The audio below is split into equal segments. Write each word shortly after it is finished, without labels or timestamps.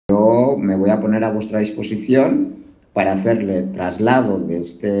yo me voy a poner a vuestra disposición para hacerle traslado de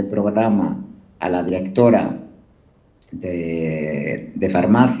este programa a la directora de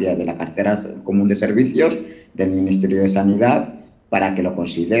Farmacia de la cartera común de servicios del Ministerio de Sanidad, para que lo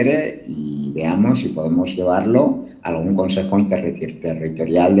considere y veamos si podemos llevarlo a algún Consejo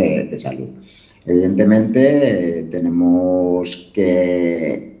Interterritorial de Salud. Evidentemente, tenemos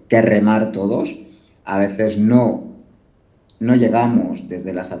que remar todos. A veces no llegamos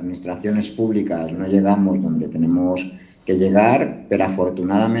desde las administraciones públicas, no llegamos donde tenemos que llegar, pero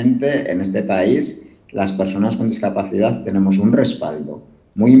afortunadamente en este país las personas con discapacidad tenemos un respaldo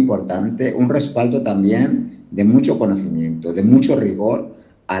muy importante, un respaldo también de mucho conocimiento, de mucho rigor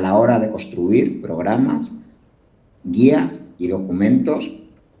a la hora de construir programas, guías y documentos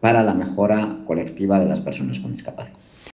para la mejora colectiva de las personas con discapacidad.